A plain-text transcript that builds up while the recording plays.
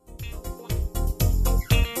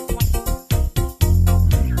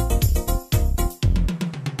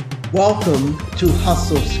Welcome to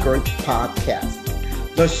Hustle Skirt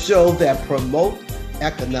Podcast, the show that promotes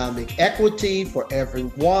economic equity for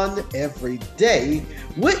everyone, every day,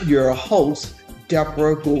 with your host,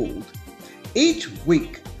 Deborah Gould. Each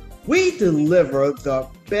week, we deliver the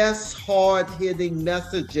best hard-hitting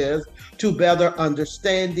messages to better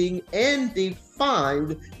understanding and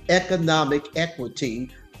define economic equity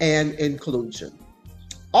and inclusion.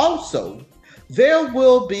 Also, there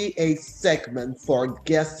will be a segment for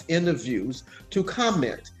guest interviews to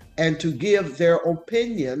comment and to give their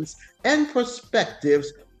opinions and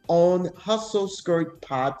perspectives on Hustle Skirt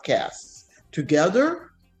podcasts.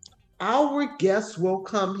 Together, our guests will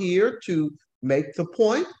come here to make the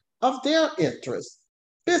point of their interests,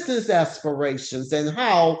 business aspirations, and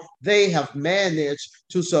how they have managed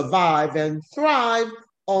to survive and thrive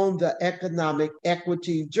on the economic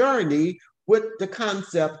equity journey with the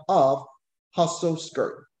concept of Hustle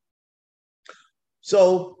Skirt.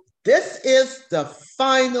 So this is the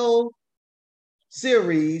final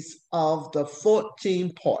series of the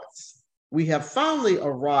 14 parts. We have finally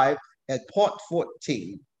arrived at part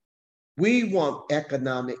 14. We want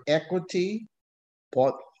economic equity,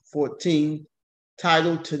 part 14,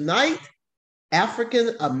 titled tonight,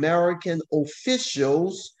 African American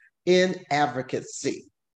Officials in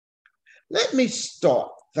Advocacy. Let me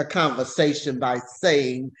start the conversation by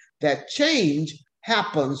saying that change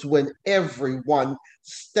happens when everyone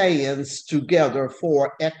stands together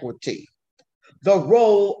for equity. The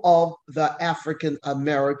role of the African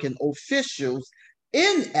American officials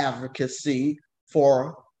in advocacy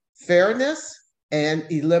for fairness and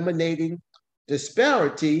eliminating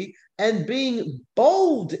disparity and being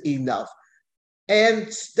bold enough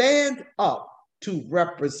and stand up to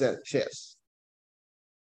represent this.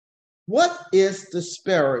 What is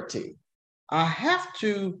disparity? I have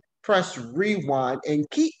to press rewind and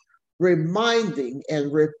keep reminding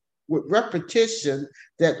and with repetition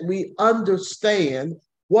that we understand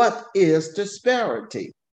what is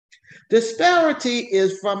disparity. Disparity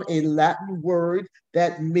is from a Latin word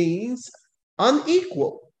that means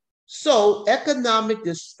unequal. So economic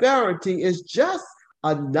disparity is just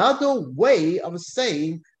another way of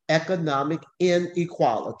saying economic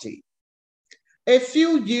inequality. A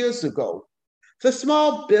few years ago, the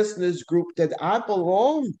small business group that I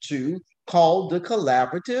belong to, called the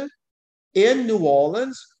Collaborative, in New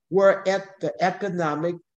Orleans, were at the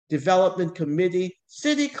Economic Development Committee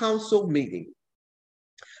City Council meeting.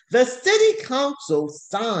 The City Council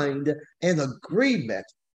signed an agreement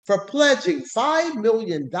for pledging $5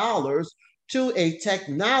 million to a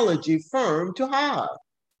technology firm to hire.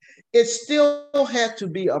 It still had to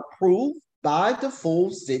be approved by the full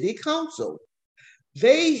City Council.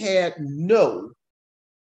 They had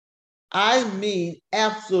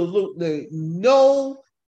absolutely no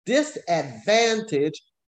disadvantage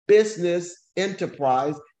business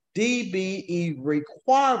enterprise DBE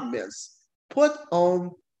requirements put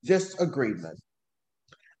on this agreement.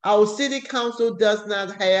 Our city council does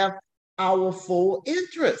not have our full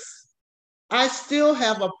interest. I still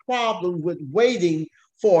have a problem with waiting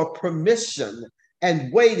for permission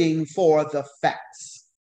and waiting for the facts.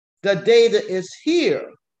 The data is here.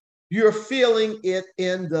 You're feeling it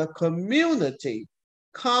in the community.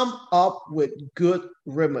 Come up with good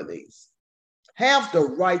remedies. Have the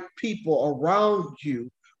right people around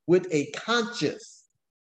you with a conscience.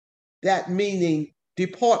 That meaning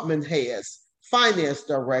department heads, finance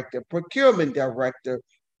director, procurement director,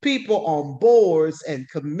 people on boards and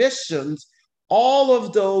commissions. All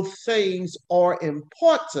of those things are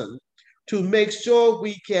important to make sure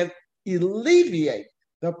we can alleviate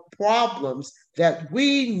the problems that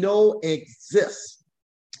we know exist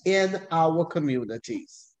in our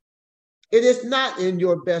communities. It is not in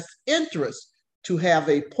your best interest to have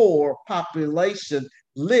a poor population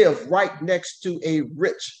live right next to a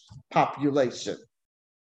rich population.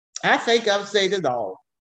 I think I've said it all.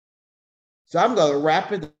 So I'm going to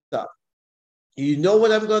wrap it up. You know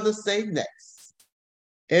what I'm going to say next.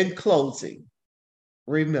 In closing,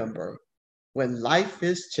 remember, when life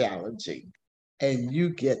is challenging, and you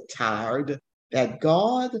get tired, that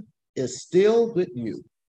God is still with you.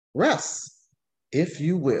 Rest, if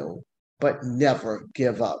you will, but never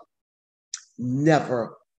give up.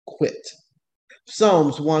 Never quit.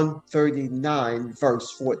 Psalms 139, verse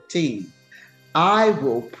 14. I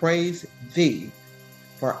will praise thee,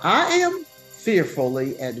 for I am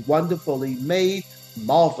fearfully and wonderfully made.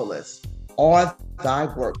 Marvelous are thy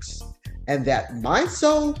works, and that my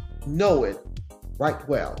soul knoweth right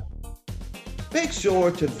well. Make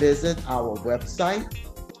sure to visit our website,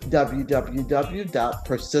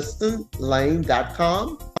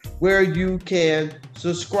 www.persistentlane.com, where you can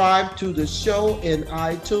subscribe to the show in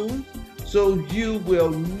iTunes so you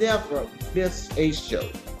will never miss a show.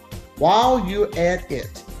 While you're at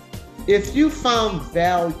it, if you found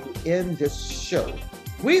value in this show,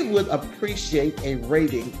 we would appreciate a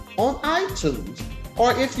rating on iTunes.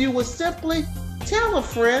 Or if you would simply tell a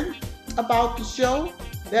friend about the show,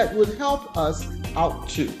 that would help us out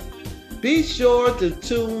too. Be sure to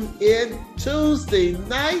tune in Tuesday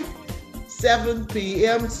night, 7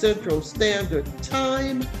 p.m. Central Standard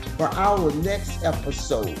Time for our next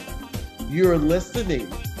episode. You're listening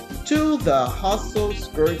to the Hustle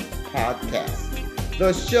Skirt Podcast,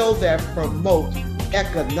 the show that promotes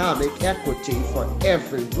economic equity for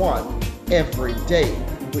everyone, every day,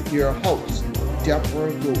 with your host, Deborah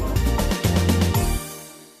Lewis.